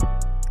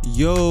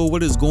Yo,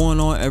 what is going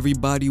on,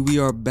 everybody? We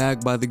are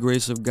back by the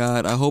grace of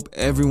God. I hope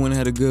everyone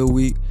had a good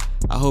week.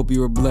 I hope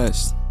you were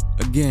blessed.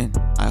 Again,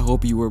 I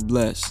hope you were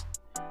blessed.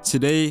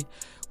 Today,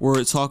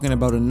 we're talking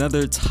about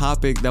another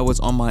topic that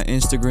was on my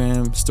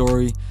Instagram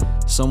story.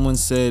 Someone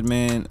said,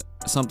 man,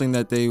 something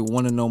that they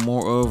want to know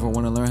more of or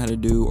want to learn how to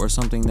do, or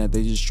something that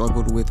they just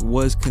struggled with,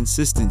 was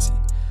consistency.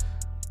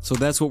 So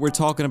that's what we're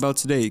talking about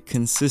today,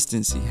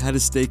 consistency, how to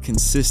stay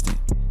consistent.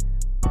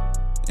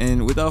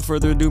 And without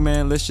further ado,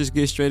 man, let's just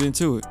get straight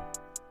into it.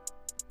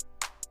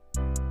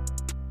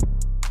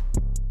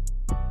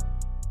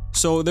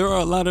 So there are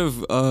a lot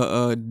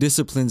of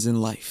disciplines in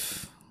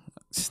life.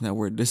 That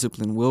word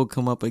discipline will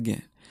come up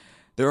again.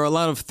 There are a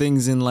lot of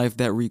things in life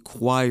that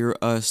require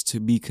us to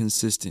be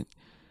consistent.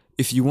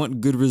 If you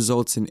want good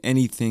results in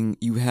anything,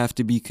 you have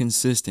to be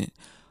consistent.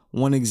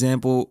 One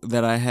example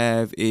that I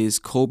have is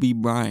Kobe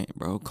Bryant,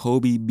 bro.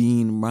 Kobe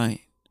Bean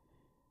Bryant,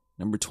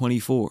 number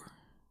 24.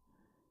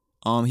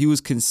 He was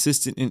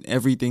consistent in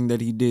everything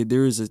that he did.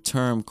 There is a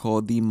term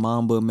called the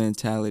Mamba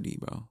mentality,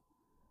 bro.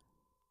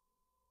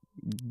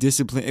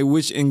 Discipline,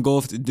 which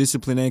engulfed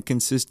discipline and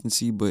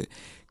consistency, but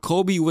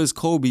Kobe was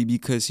Kobe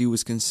because he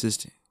was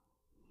consistent.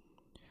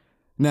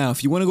 Now,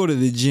 if you want to go to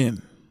the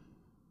gym,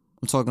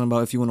 I'm talking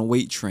about if you want to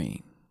weight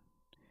train.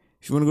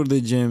 If you want to go to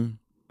the gym,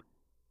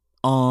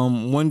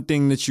 one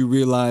thing that you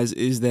realize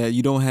is that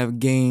you don't have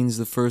gains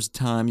the first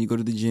time you go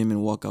to the gym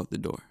and walk out the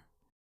door.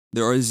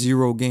 There are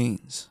zero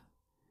gains.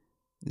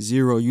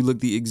 Zero. You look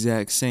the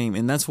exact same.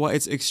 And that's why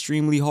it's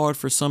extremely hard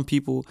for some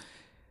people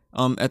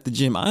at the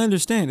gym. I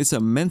understand it's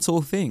a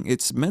mental thing.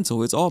 It's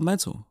mental. It's all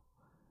mental.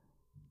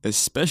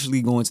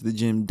 Especially going to the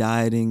gym,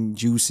 dieting,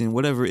 juicing,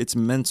 whatever. It's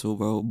mental,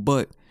 bro.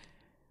 But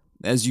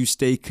as you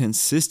stay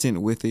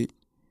consistent with it,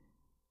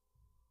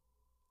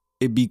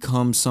 it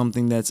becomes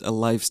something that's a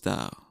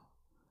lifestyle.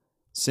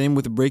 Same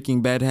with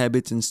breaking bad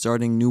habits and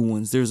starting new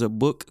ones. There's a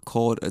book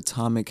called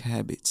Atomic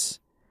Habits.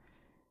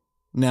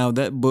 Now,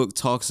 that book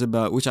talks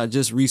about, which I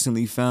just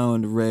recently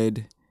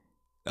read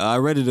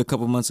it a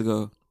couple months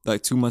ago,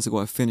 like 2 months ago,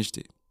 I finished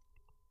it.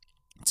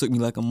 It took me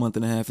like a month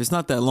and a half. It's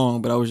not that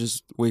long, but I was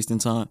just wasting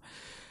time.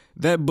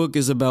 That book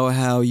is about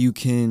how you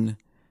can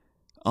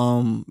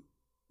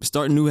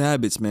start new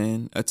habits,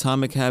 man.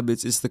 Atomic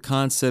Habits is the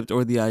concept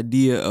or the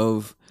idea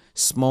of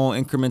small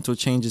incremental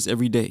changes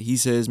every day. He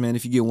says, man,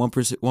 if you get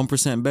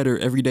 1% better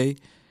every day,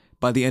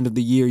 by the end of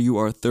the year, you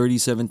are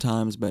 37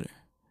 times better.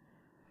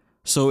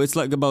 So it's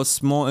like about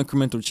small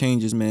incremental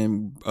changes,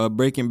 man.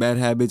 Breaking bad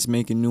habits,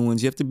 making new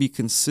ones. You have to be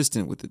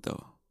consistent with it,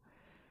 though.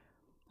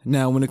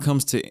 Now, when it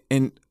comes to,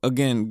 and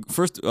again,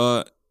 first,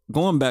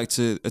 going back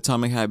to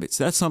Atomic Habits,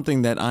 that's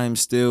something that I'm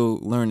still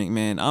learning,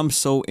 man. I'm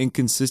so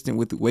inconsistent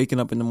with waking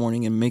up in the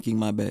morning and making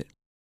my bed.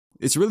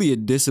 It's really a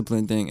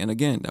discipline thing. And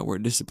again, that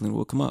word discipline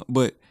will come up.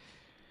 But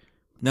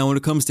now when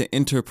it comes to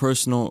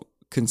interpersonal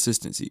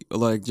consistency,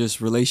 like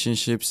just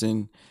relationships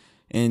and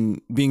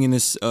being in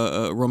this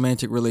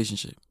romantic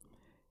relationship,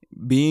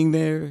 being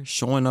there,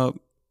 showing up,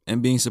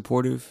 and being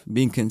supportive,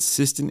 being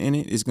consistent in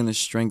it is going to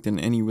strengthen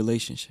any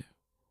relationship.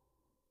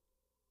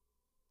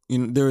 You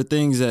know, there are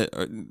things that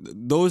are,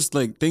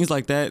 things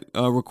like that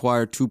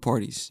require two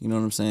parties. You know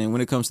what I'm saying?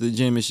 When it comes to the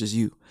gym, it's just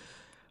you.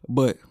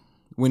 But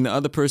when the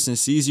other person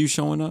sees you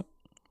showing up,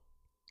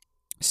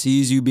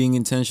 sees you being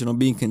intentional,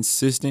 being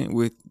consistent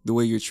with the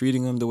way you're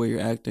treating them, the way you're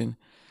acting,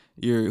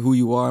 who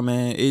you are,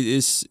 man,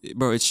 it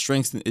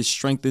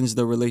strengthens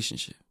the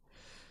relationship.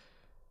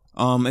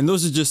 And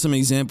those are just some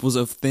examples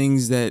of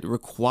things that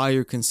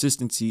require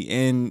consistency.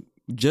 And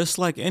just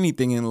like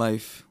anything in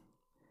life,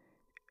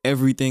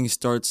 everything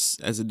starts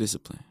as a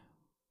discipline,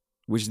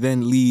 which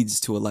then leads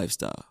to a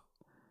lifestyle.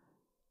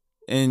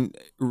 And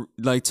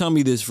like, tell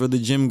me this, for the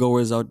gym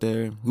goers out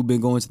there who've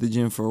been going to the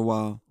gym for a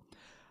while,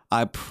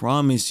 I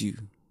promise you,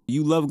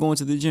 you love going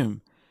to the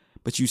gym,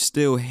 but you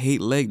still hate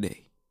leg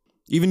day.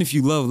 Even if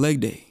you love leg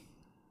day,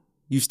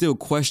 you still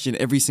question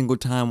every single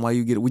time when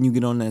you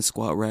get on that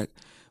squat rack.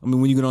 I mean,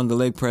 when you get on the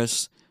leg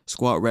press,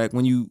 squat rack,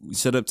 when you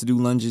set up to do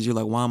lunges, you're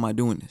like, why am I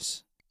doing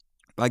this?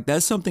 Like,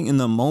 that's something in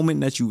the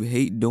moment that you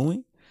hate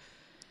doing.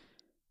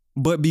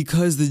 But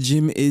because the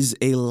gym is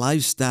a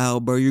lifestyle,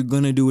 bro, you're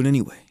going to do it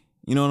anyway.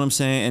 You know what I'm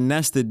saying? And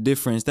that's the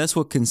difference. That's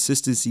what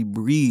consistency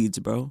breeds,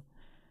 bro.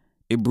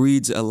 It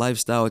breeds a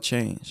lifestyle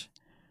change.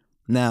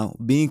 Now,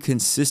 being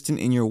consistent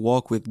in your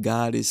walk with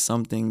God is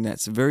something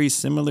that's very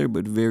similar,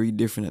 but very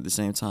different at the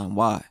same time.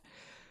 Why?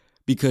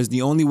 Because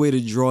the only way to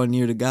draw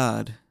near to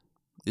God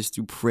is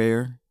through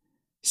prayer,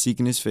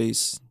 seeking his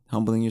face,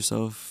 humbling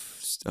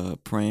yourself,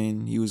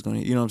 praying. He was going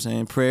to, you know what I'm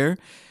saying? Prayer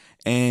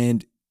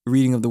and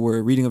reading of the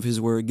word, reading of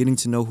his word, getting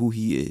to know who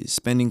he is,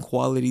 spending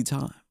quality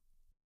time.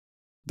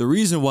 The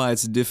reason why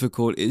it's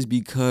difficult is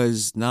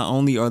because not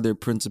only are there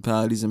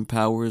principalities and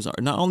powers,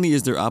 not only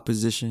is there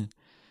opposition,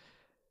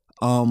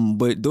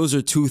 but those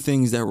are two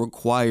things that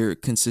require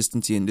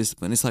consistency and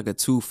discipline. It's like a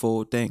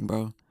twofold thing,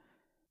 bro.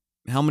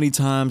 How many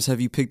times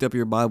have you picked up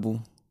your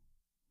Bible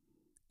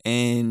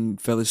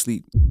and fell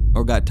asleep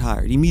or got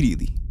tired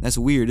immediately? That's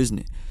weird, isn't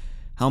it?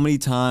 How many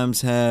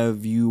times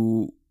have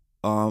you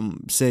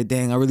said,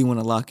 dang, I really want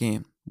to lock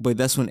in. But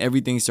that's when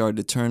everything started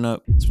to turn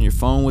up. It's when your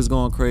phone was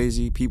going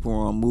crazy. People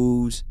were on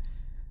moves.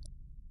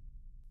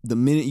 The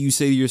minute you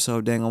say to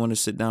yourself, dang, I want to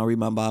sit down, read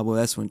my Bible,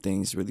 that's when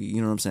things really, you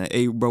know what I'm saying?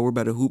 Hey, bro, we're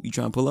about to hoop. You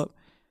trying to pull up?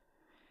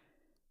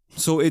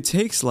 So it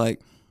takes again,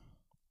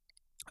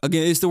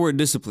 it's the word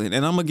discipline.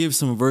 And I'm going to give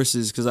some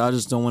verses because I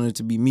just don't want it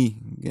to be me.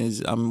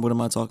 What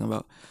am I talking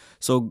about?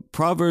 So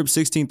Proverbs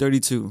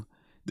 16:32.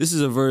 This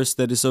is a verse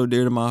that is so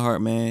dear to my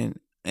heart, man.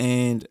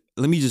 And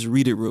let me just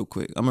read it real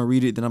quick. I'm going to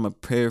read it, then I'm going to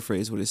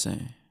paraphrase what it's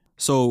saying.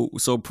 So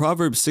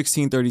Proverbs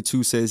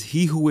 16:32 says,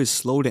 he who is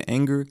slow to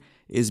anger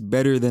is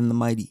better than the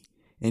mighty,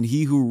 and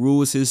he who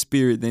rules his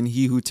spirit than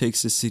he who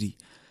takes a city.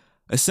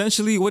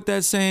 Essentially, what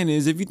that's saying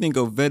is, if you think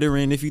a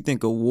veteran, if you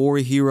think a war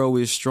hero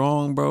is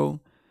strong, bro,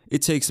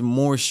 it takes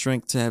more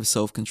strength to have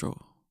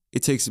self-control.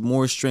 It takes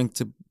more strength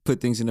to put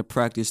things into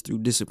practice through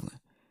discipline.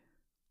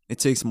 It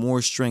takes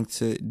more strength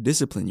to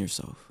discipline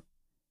yourself.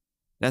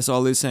 That's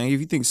all it's saying. If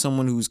you think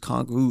someone who's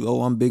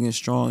I'm big and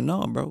strong,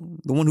 no, bro.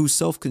 The one who's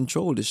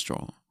self-controlled is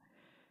strong.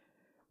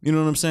 You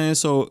know what I'm saying?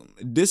 So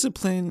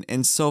discipline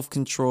and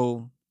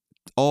self-control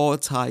all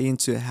tie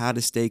into how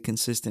to stay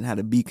consistent, how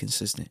to be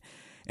consistent.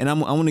 And I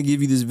want to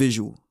give you this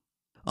visual.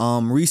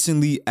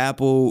 Recently,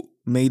 Apple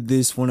made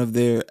this one of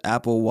their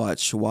Apple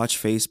watch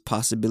face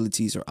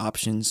possibilities or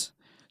options.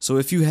 So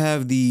if you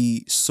have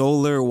the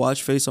solar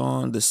watch face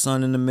on, the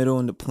sun in the middle,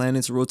 and the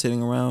planets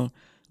rotating around,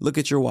 look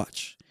at your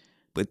watch.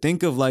 But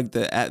think of like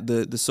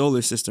the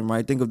solar system,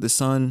 right? Think of the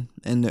sun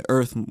and the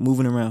earth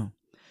moving around.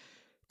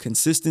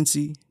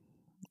 Consistency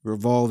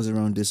revolves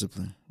around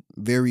discipline.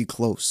 Very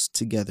close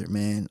together,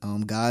 man.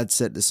 God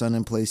set the sun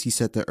in place. He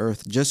set the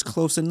earth just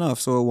close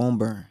enough so it won't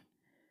burn.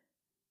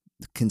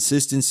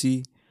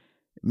 Consistency,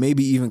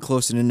 maybe even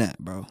closer than that,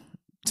 bro,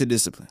 to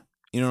discipline.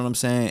 You know what I'm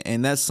saying?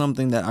 And that's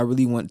something that I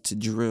really want to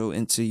drill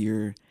into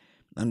your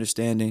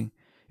understanding.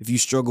 If you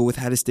struggle with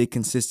how to stay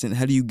consistent,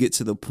 how do you get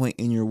to the point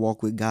in your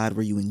walk with God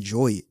where you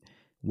enjoy it?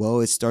 Well,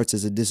 it starts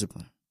as a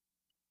discipline,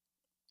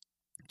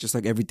 just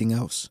like everything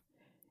else.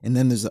 And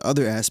then there's the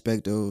other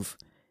aspect of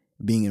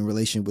being in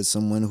relation with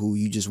someone who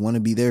you just want to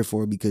be there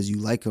for because you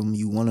like them,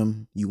 you want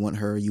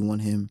her, you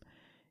want him.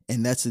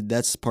 And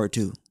that's part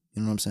two.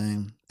 You know what I'm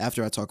saying?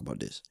 After I talk about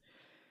this.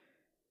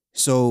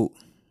 So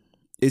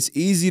it's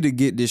easy to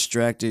get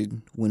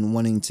distracted when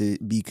wanting to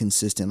be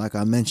consistent. Like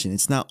I mentioned,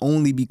 it's not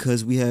only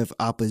because we have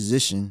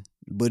opposition,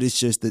 but it's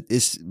just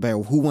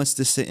that who wants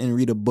to sit and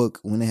read a book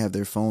when they have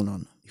their phone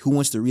on them? Who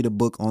wants to read a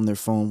book on their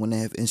phone when they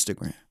have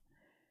Instagram?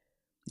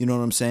 You know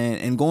what I'm saying?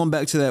 And going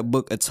back to that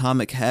book,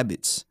 Atomic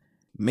Habits,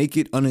 make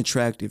it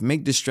unattractive.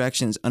 Make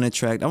distractions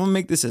unattractive. I'm going to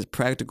make this as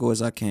practical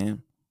as I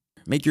can.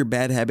 Make your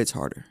bad habits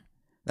harder.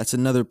 That's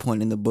another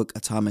point in the book,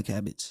 Atomic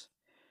Habits.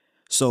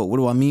 So what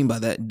do I mean by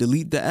that?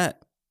 Delete the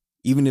app.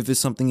 Even if it's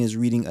something as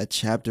reading a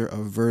chapter, a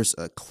verse,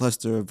 a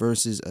cluster of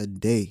verses a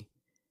day.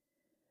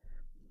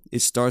 It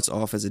starts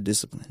off as a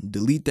discipline.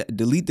 Delete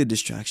the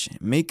distraction.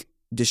 Make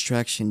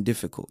distraction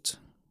difficult.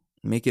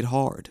 Make it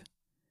hard.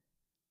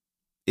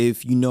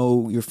 If you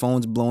know your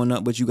phone's blowing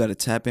up, but you got to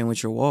tap in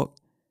with your walk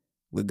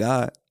with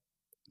God,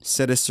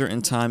 set a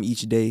certain time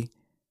each day.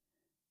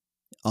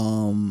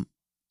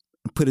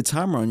 Put a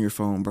timer on your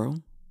phone, bro.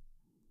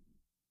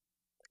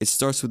 It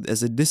starts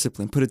as a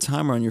discipline. Put a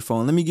timer on your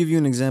phone. Let me give you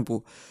an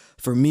example.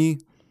 For me,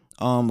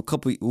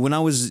 when I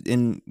was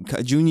in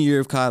junior year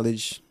of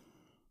college,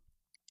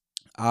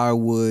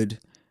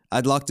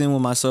 I'd locked in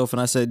with myself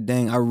and I said,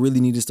 dang, I really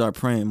need to start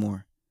praying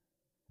more.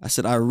 I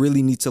said, I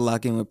really need to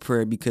lock in with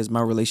prayer because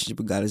my relationship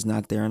with God is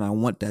not there. And I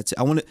want that.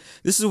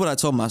 This is what I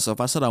told myself.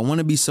 I said, I want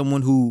to be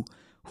someone who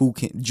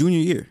can, junior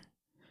year,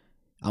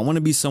 I want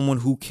to be someone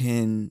who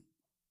can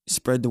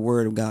spread the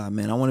word of God,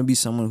 man. I want to be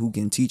someone who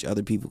can teach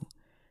other people.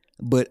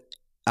 But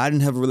I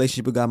didn't have a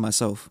relationship with God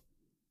myself.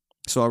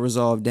 So I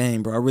resolved,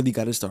 dang, bro, I really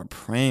got to start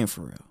praying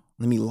for real.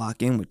 Let me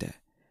lock in with that.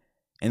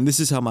 And this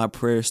is how my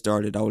prayer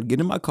started. I would get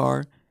in my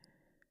car.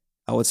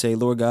 I would say,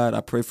 Lord God,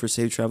 I pray for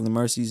safe traveling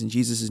mercies in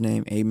Jesus'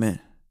 name. Amen.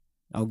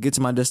 I would get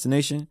to my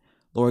destination.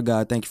 Lord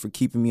God, thank you for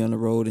keeping me on the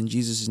road in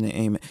Jesus' name.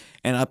 Amen.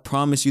 And I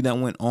promise you that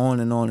went on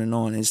and on and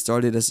on. It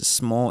started as a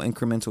small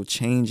incremental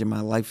change in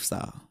my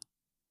lifestyle,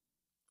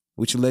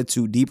 which led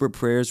to deeper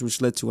prayers,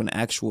 which led to an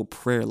actual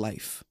prayer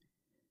life.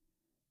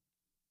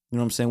 You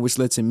know what I'm saying? Which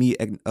led to me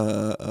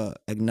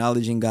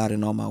acknowledging God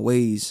in all my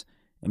ways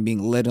and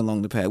being led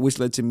along the path, which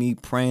led to me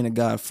praying to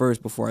God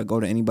first before I go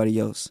to anybody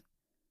else.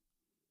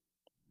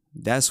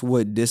 That's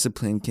what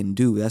discipline can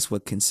do. That's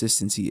what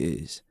consistency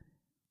is.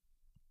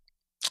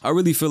 I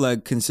really feel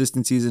like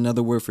consistency is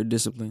another word for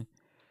discipline.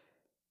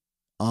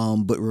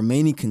 But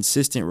remaining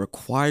consistent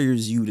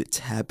requires you to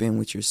tap in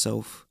with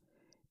yourself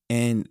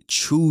and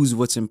choose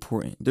what's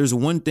important. There's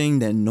one thing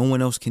that no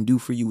one else can do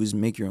for you is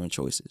make your own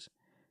choices.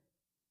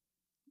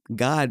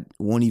 God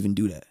won't even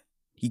do that.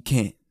 He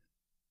can't.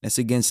 That's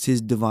against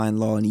his divine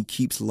law, and he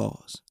keeps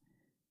laws.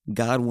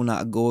 God will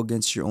not go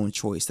against your own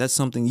choice. That's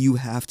something you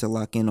have to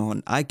lock in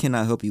on. I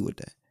cannot help you with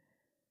that.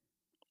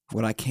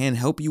 What I can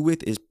help you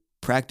with is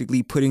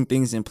practically putting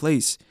things in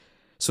place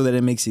so that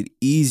it makes it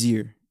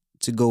easier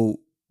to go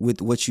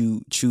with what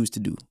you choose to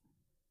do.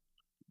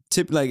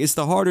 Like, it's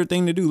the harder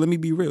thing to do. Let me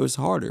be real. It's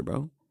harder,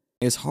 bro.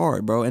 It's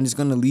hard, bro. And it's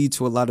going to lead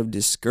to a lot of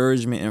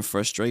discouragement and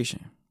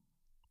frustration.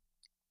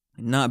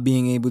 Not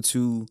being able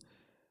to,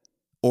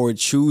 or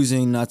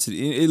choosing not to,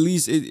 it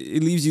leaves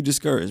you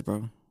discouraged,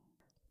 bro.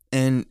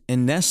 And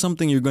that's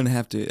something you're going to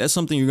have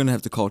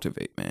to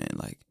cultivate, man.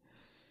 Like,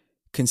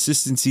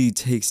 consistency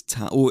takes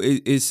time. Well,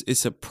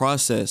 it's a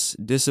process.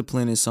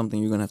 Discipline is something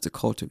you're going to have to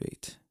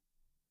cultivate.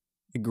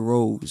 It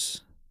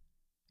grows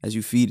as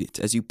you feed it,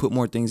 as you put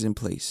more things in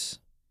place.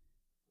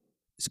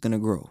 It's going to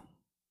grow.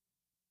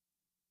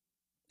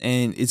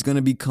 And it's going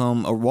to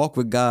become a walk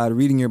with God.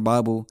 Reading your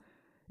Bible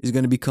is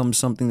going to become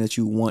something that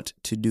you want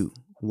to do.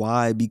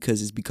 Why?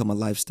 Because it's become a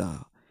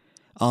lifestyle.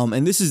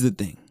 And this is the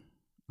thing.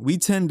 We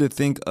tend to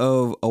think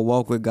of a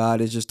walk with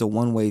God as just a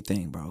one-way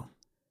thing, bro.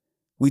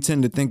 We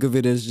tend to think of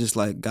it as just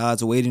like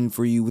God's waiting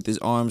for you with his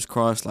arms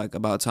crossed, like,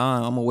 about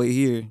time. I'm going to wait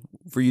here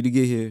for you to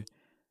get here.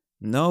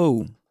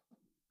 No,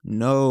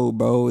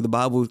 bro. The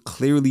Bible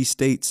clearly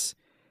states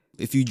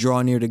if you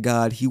draw near to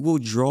God, he will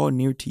draw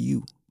near to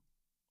you.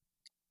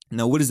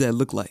 Now, what does that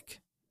look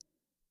like?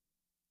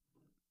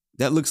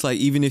 That looks like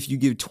even if you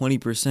give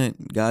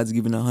 20%, God's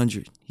giving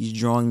 100. He's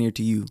drawing near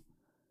to you.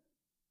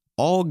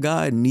 All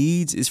God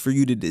needs is for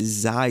you to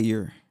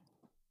desire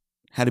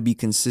how to be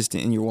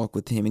consistent in your walk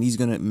with him. And he's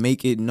going to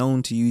make it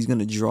known to you. He's going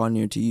to draw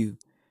near to you.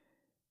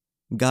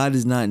 God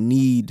does not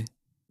need,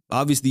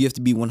 obviously you have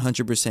to be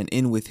 100%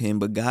 in with him,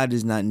 but God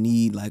does not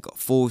need like a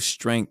full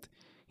strength.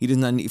 He does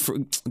not need,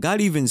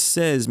 God even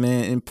says,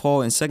 man, in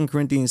Paul in 2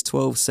 Corinthians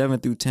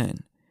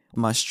 12:7-10,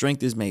 my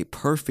strength is made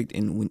perfect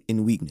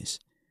in weakness.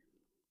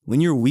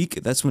 When you're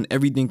weak, that's when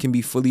everything can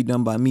be fully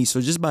done by me.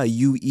 So just by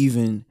you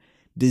even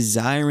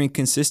desiring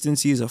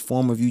consistency is a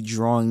form of you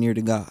drawing near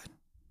to God.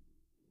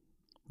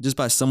 Just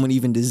by someone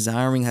even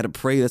desiring how to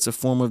pray, that's a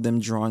form of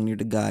them drawing near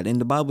to God. And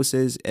the Bible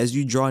says, as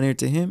you draw near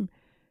to him,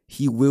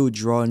 he will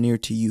draw near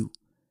to you.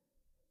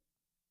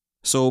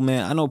 So,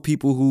 man, I know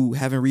people who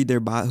haven't read their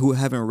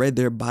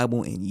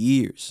Bible in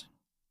years.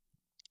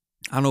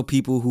 I know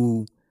people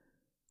who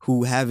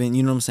haven't,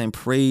 you know what I'm saying,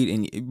 prayed.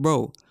 And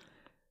bro,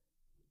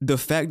 the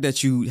fact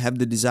that you have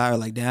the desire,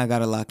 like, damn, I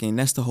gotta lock in,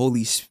 that's the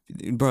Holy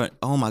Spirit. Bro,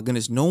 oh my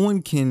goodness, no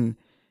one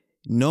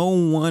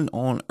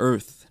on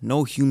earth,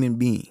 no human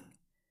being,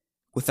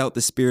 without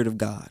the Spirit of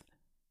God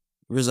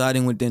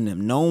residing within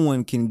them, no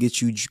one can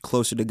get you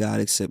closer to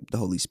God except the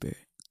Holy Spirit.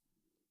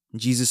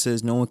 Jesus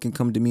says no one can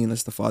come to me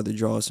unless the Father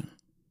draws him.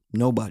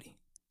 Nobody.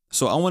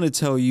 So I want to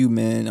tell you,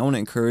 man, I want to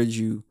encourage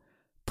you,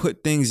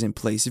 put things in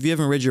place. If you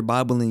haven't read your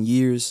Bible in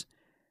years,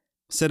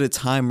 set a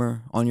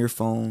timer on your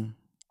phone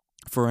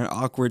for an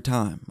awkward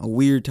time, a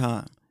weird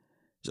time.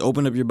 Just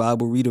open up your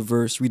Bible, read a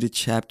verse, read a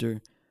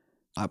chapter.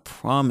 I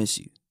promise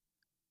you,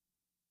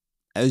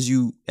 as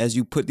you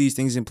put these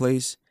things in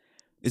place,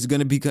 it's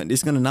going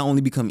to not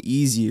only become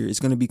easier,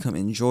 it's going to become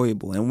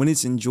enjoyable. And when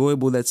it's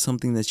enjoyable, that's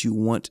something that you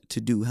want to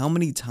do. How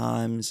many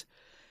times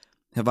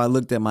have I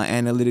looked at my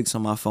analytics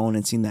on my phone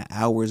and seen the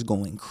hours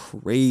going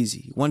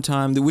crazy? One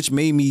time, which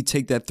made me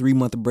take that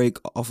 3-month break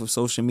off of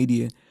social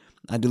media.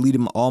 I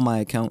deleted all my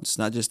accounts,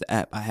 not just the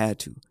app. I had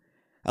to.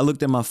 I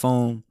looked at my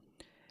phone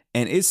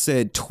and it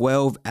said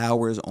 12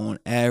 hours on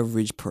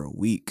average per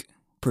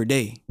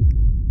day.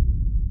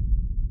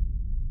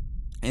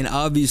 And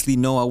obviously,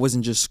 no, I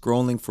wasn't just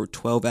scrolling for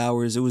 12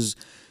 hours. It was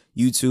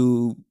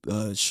YouTube,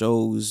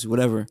 shows,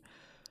 whatever.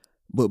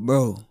 But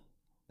bro,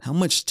 how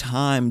much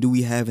time do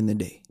we have in the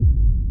day?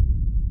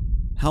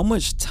 How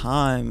much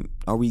time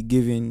are we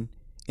given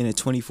in a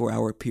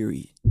 24-hour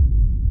period?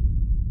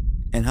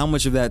 And how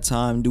much of that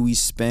time do we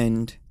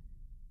spend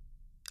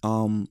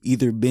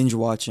either binge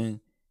watching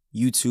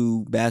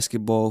YouTube,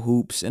 basketball,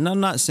 hoops? And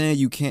I'm not saying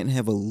you can't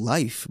have a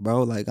life,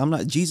 bro. Like,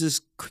 Jesus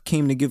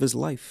came to give us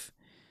life.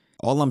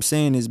 All I'm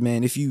saying is,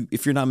 man, if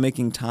you're not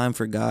making time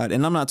for God,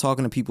 and I'm not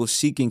talking to people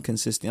seeking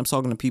consistency, I'm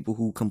talking to people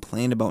who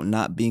complain about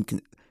not being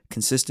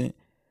consistent,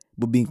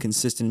 but being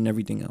consistent in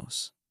everything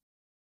else.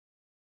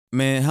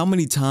 Man, how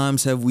many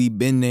times have we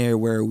been there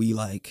where we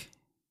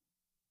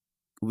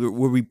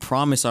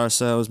promise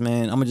ourselves,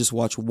 man, I'm gonna just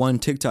watch one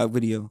TikTok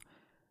video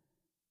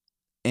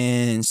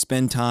and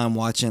spend time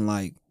watching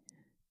like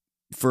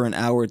for an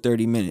hour,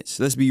 30 minutes.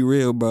 Let's be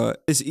real, bro.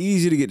 It's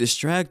easy to get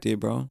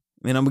distracted, bro.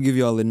 Man, I'm gonna give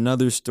y'all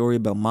another story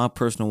about my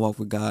personal walk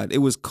with God. It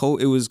was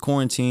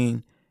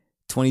quarantine,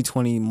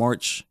 2020,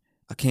 March.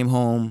 I came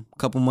home, a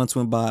couple months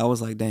went by. I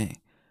was like, dang,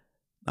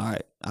 all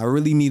right, I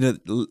really need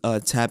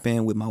to tap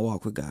in with my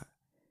walk with God.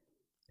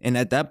 And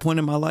at that point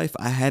in my life,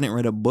 I hadn't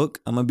read a book.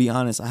 I'm gonna be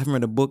honest, I haven't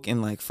read a book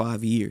in like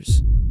 5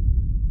 years.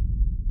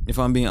 If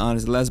I'm being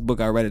honest, the last book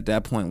I read at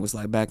that point was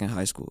like back in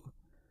high school.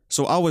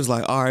 So I was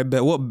like, all right,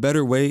 but what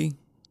better way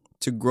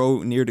to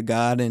grow near to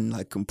God and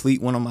like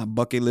complete one of my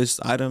bucket list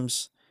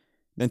items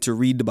than to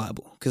read the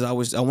Bible? Because I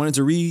wanted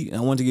to read and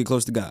I wanted to get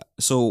close to God.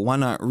 So why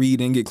not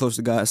read and get close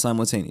to God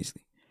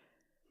simultaneously?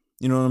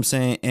 You know what I'm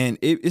saying? And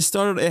it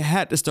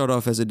had to start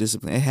off as a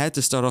discipline. It had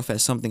to start off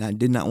as something I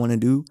did not want to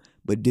do,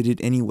 but did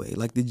it anyway.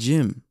 Like the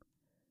gym,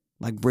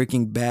 like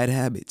breaking bad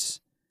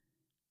habits.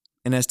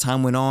 And as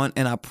time went on,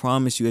 and I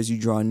promise you, as you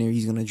draw near,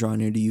 he's going to draw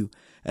near to you.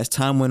 As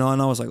time went on,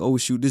 I was like, oh,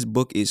 shoot, this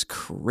book is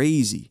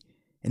crazy.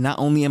 And not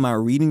only am I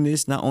reading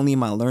this, not only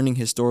am I learning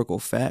historical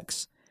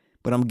facts,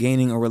 but I'm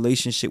gaining a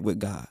relationship with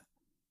God.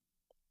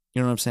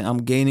 You know what I'm saying?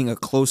 I'm gaining a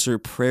closer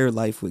prayer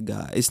life with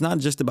God. It's not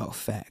just about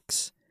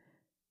facts.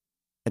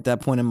 At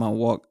that point in my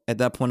walk, at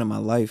that point in my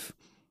life,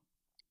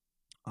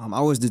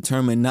 I was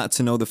determined not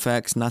to know the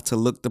facts, not to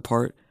look the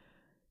part,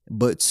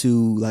 but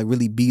to like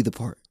really be the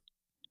part.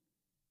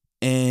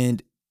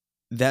 And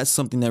that's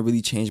something that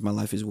really changed my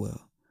life as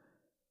well.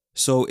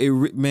 So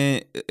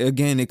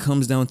it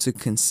comes down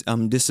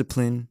to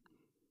discipline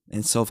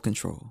and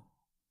self-control.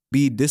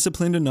 Be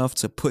disciplined enough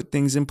to put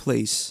things in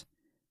place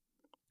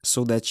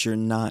so that you're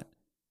not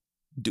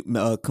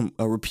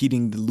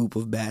repeating the loop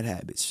of bad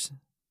habits.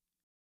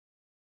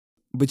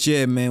 But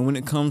yeah, man, when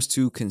it comes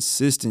to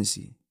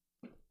consistency,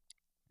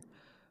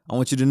 I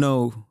want you to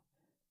know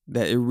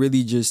that it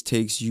really just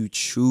takes you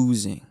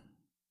choosing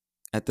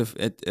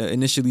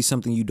initially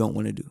something you don't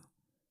want to do.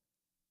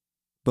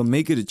 But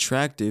make it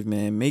attractive,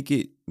 man. Make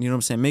it, you know what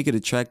I'm saying? Make it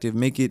attractive.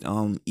 Make it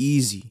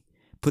easy.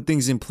 Put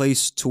things in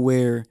place to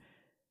where,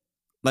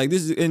 like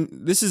this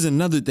is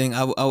another thing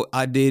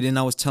I did and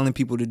I was telling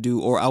people to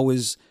do, or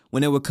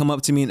when they would come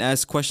up to me and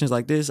ask questions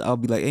like this, I'll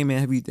be like, hey man,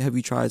 have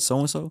you tried so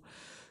and so?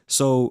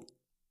 So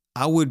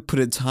I would put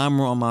a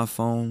timer on my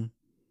phone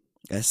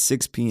at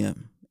 6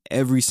 p.m.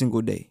 every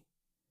single day.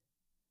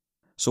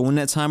 So when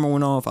that timer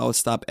went off, I would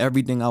stop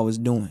everything I was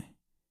doing,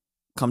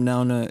 come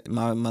down to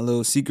my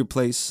little secret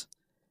place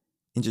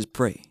and just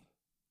pray.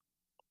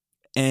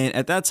 And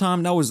at that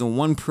time, that was the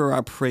one prayer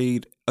I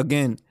prayed.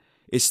 Again,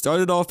 it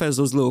started off as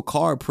those little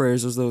card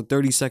prayers, those little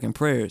 30-second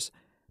prayers,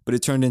 but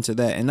it turned into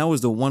that. And that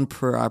was the one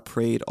prayer I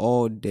prayed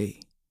all day.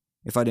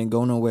 If I didn't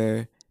go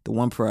nowhere, the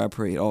one prayer I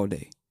prayed all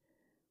day.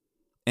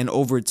 And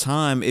over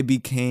time, it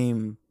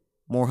became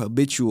more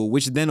habitual,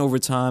 which then over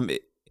time,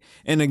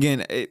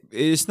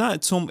 it's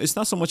not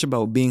so much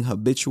about being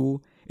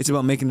habitual. It's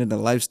about making it a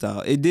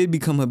lifestyle. It did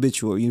become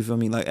habitual. You feel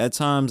me? Like at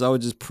times I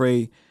would just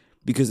pray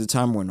because the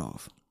timer went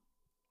off.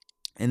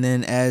 And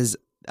then as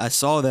I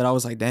saw that, I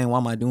was like, dang, why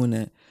am I doing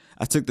that?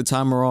 I took the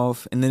timer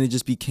off and then it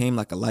just became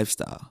like a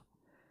lifestyle.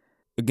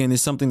 Again,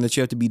 it's something that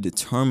you have to be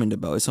determined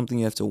about. It's something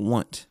you have to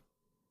want.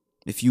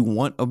 If you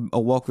want a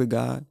walk with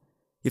God,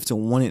 you have to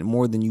want it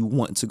more than you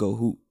want to go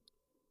hoop.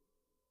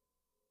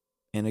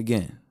 And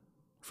again,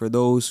 for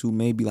those who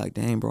may be like,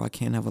 dang, bro, I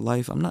can't have a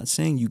life. I'm not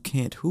saying you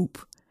can't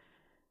hoop.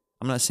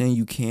 I'm not saying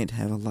you can't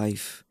have a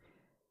life.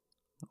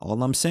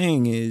 All I'm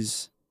saying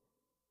is,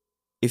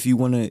 if you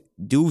want to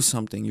do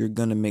something, you're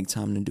going to make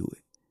time to do it.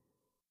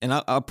 And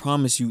I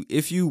promise you,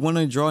 if you want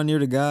to draw near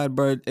to God,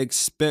 bro,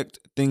 expect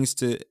things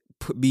to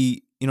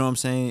be, you know what I'm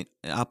saying,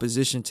 in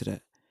opposition to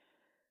that.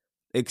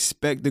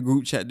 Expect the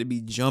group chat to be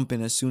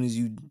jumping as soon as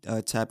you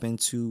tap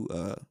into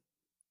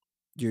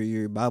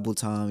your Bible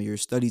time, your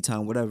study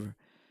time, whatever.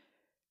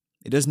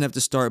 It doesn't have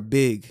to start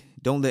big.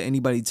 Don't let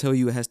anybody tell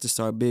you it has to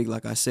start big.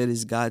 Like I said,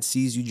 as God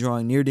sees you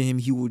drawing near to him,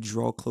 he will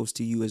draw close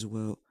to you as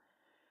well.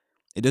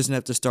 It doesn't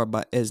have to start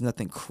as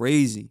nothing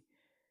crazy,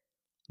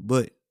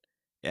 but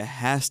it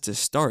has to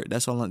start.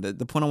 That's all.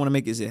 The point I want to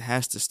make is it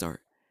has to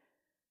start.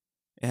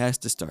 It has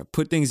to start.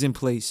 Put things in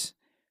place.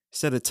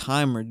 Set a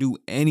timer. Do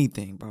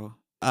anything, bro.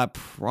 I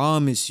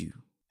promise you,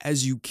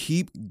 as you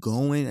keep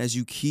going, as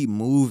you keep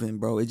moving,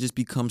 bro, it just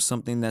becomes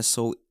something that's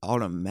so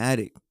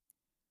automatic.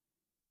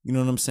 You know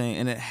what I'm saying?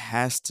 And it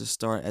has to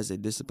start as a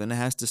discipline. It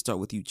has to start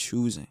with you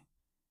choosing.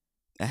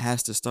 It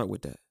has to start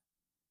with that.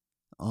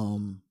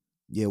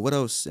 Yeah, what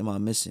else am I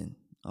missing?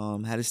 How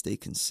to stay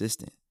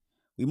consistent.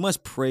 We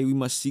must pray. We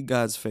must seek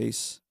God's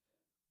face.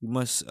 We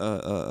must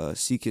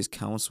seek his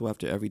counsel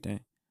after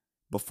everything.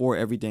 Before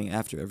everything,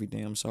 after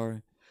everything, I'm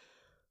sorry.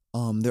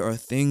 There are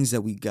things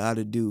that we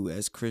gotta do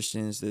as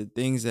Christians. The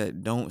things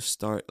that don't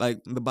start.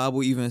 Like the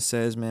Bible even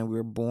says, man,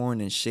 we're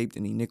born and shaped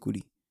in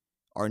iniquity.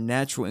 Our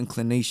natural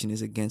inclination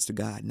is against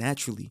God,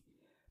 naturally.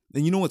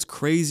 And you know what's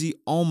crazy?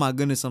 Oh my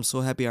goodness, I'm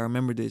so happy I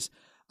remember this.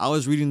 I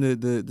was reading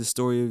the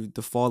story of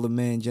the fall of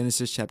man,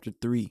 Genesis chapter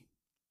 3.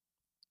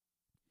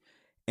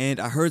 And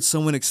I heard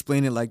someone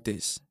explain it like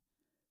this.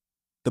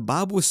 The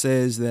Bible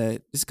says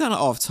that, it's kind of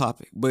off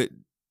topic, but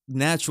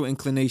natural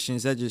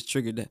inclinations, that just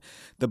triggered that.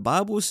 The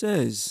Bible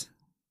says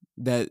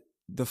that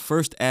the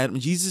first Adam,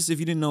 Jesus, if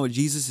you didn't know it,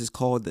 Jesus is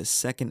called the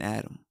second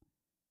Adam.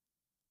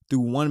 Through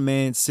one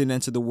man sin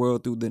into the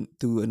world,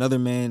 through another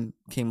man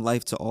came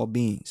life to all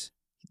beings.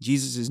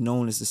 Jesus is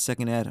known as the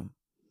second Adam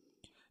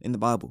in the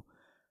Bible.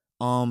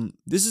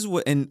 This is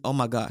what, and oh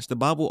my gosh, the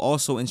Bible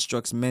also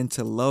instructs men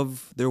to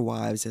love their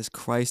wives as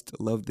Christ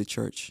loved the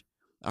church.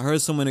 I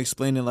heard someone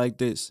explain it like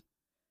this.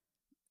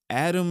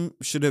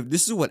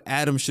 This is what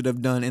Adam should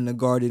have done in the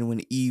garden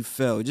when Eve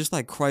fell. Just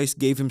like Christ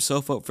gave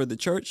himself up for the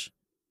church,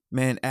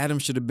 man, Adam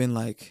should have been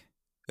like,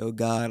 oh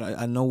God,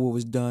 I know what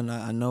was done.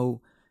 I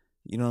know,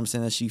 you know what I'm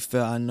saying, that she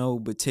fell. I know,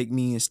 but take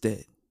me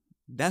instead.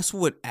 That's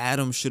what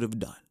Adam should have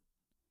done.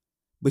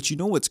 But you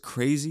know what's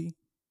crazy?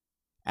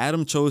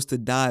 Adam chose to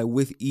die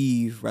with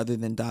Eve rather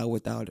than die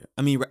without her.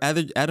 I mean,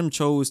 Adam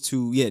chose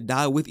to,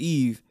 die with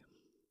Eve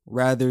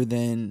rather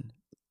than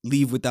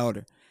leave without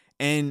her.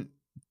 And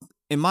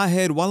in my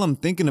head, while I'm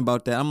thinking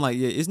about that, I'm like,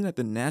 yeah, isn't that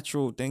the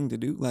natural thing to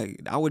do?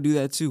 Like, I would do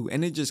that too.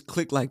 And it just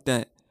clicked like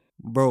that.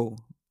 Bro,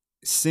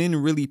 sin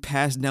really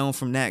passed down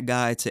from that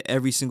guy to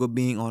every single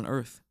being on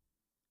earth.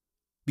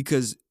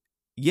 Because,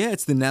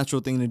 it's the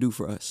natural thing to do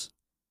for us.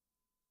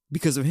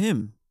 Because of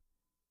him.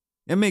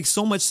 It makes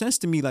so much sense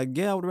to me. Like,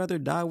 I would rather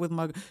die with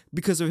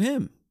because of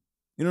him.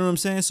 You know what I'm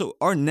saying? So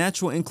our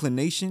natural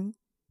inclination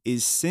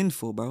is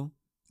sinful, bro.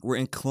 We're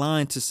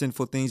inclined to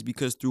sinful things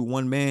because through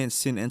one man,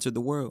 sin entered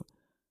the world.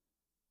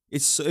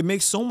 It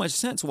makes so much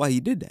sense why he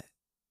did that.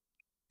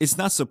 It's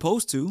not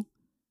supposed to.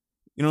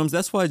 You know what I'm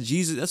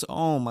saying? That's why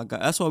oh my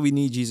God. That's why we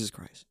need Jesus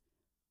Christ.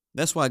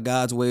 That's why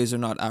God's ways are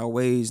not our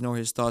ways, nor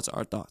his thoughts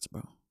our thoughts,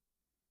 bro.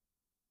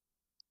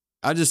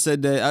 I just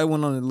said that. I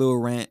went on a little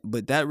rant,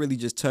 but that really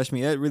just touched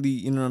me. That really,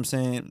 you know what I'm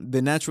saying?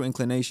 The natural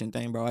inclination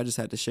thing, bro. I just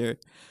had to share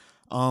it.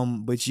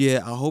 But I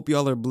hope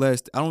y'all are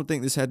blessed. I don't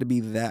think this had to be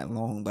that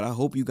long, but I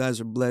hope you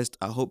guys are blessed.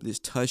 I hope this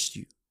touched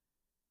you.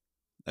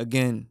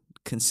 Again,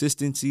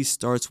 consistency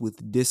starts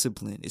with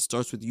discipline. It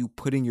starts with you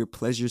putting your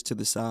pleasures to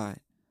the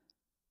side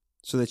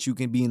so that you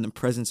can be in the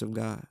presence of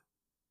God.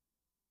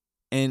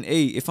 And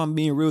if I'm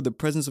being real, the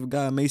presence of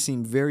God may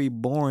seem very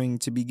boring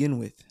to begin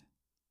with.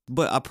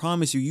 But I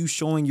promise you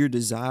showing your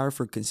desire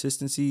for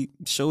consistency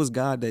shows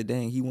God that,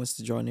 dang, he wants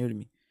to draw near to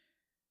me.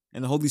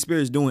 And the Holy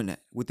Spirit is doing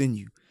that within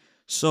you.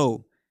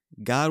 So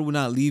God will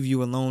not leave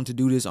you alone to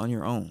do this on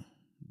your own.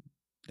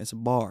 That's a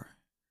bar.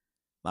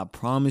 I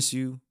promise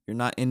you're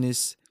not in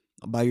this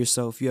by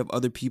yourself. You have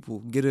other people.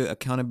 Get an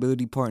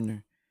accountability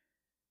partner.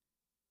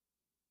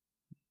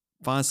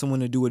 Find someone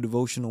to do a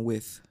devotional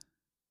with.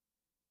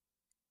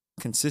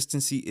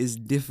 Consistency is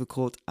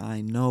difficult,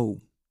 I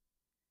know.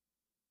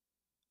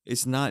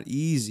 It's not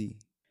easy.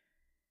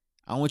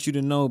 I want you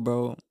to know,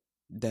 bro,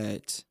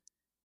 that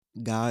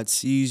God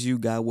sees you.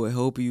 God will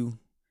help you.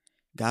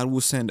 God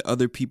will send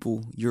other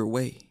people your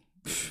way.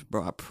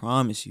 Bro, I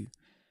promise you.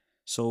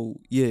 So,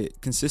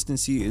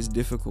 consistency is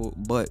difficult,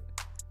 but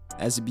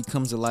as it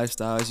becomes a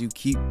lifestyle, as you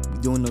keep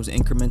doing those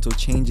incremental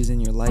changes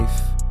in your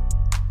life,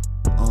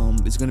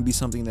 it's going to be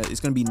something that it's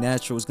going to be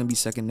natural. It's going to be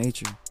second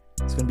nature.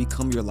 It's going to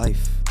become your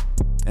life.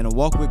 And a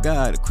walk with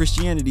God,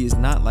 Christianity is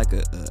not like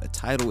a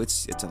title.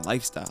 It's a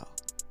lifestyle.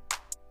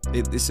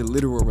 It's a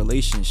literal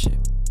relationship.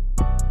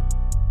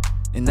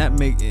 And that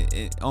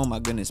oh my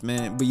goodness,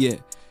 man. But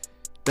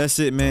that's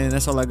it, man.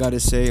 That's all I got to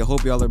say. I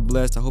hope y'all are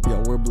blessed. I hope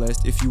y'all were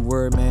blessed. If you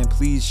were, man,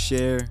 please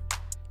share.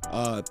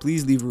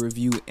 Please leave a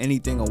review.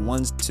 Anything, a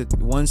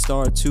 1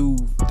 star, 2,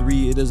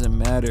 3, it doesn't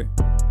matter.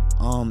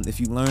 If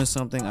you learned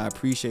something, I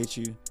appreciate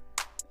you.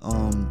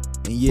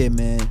 And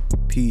man,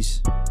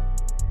 peace.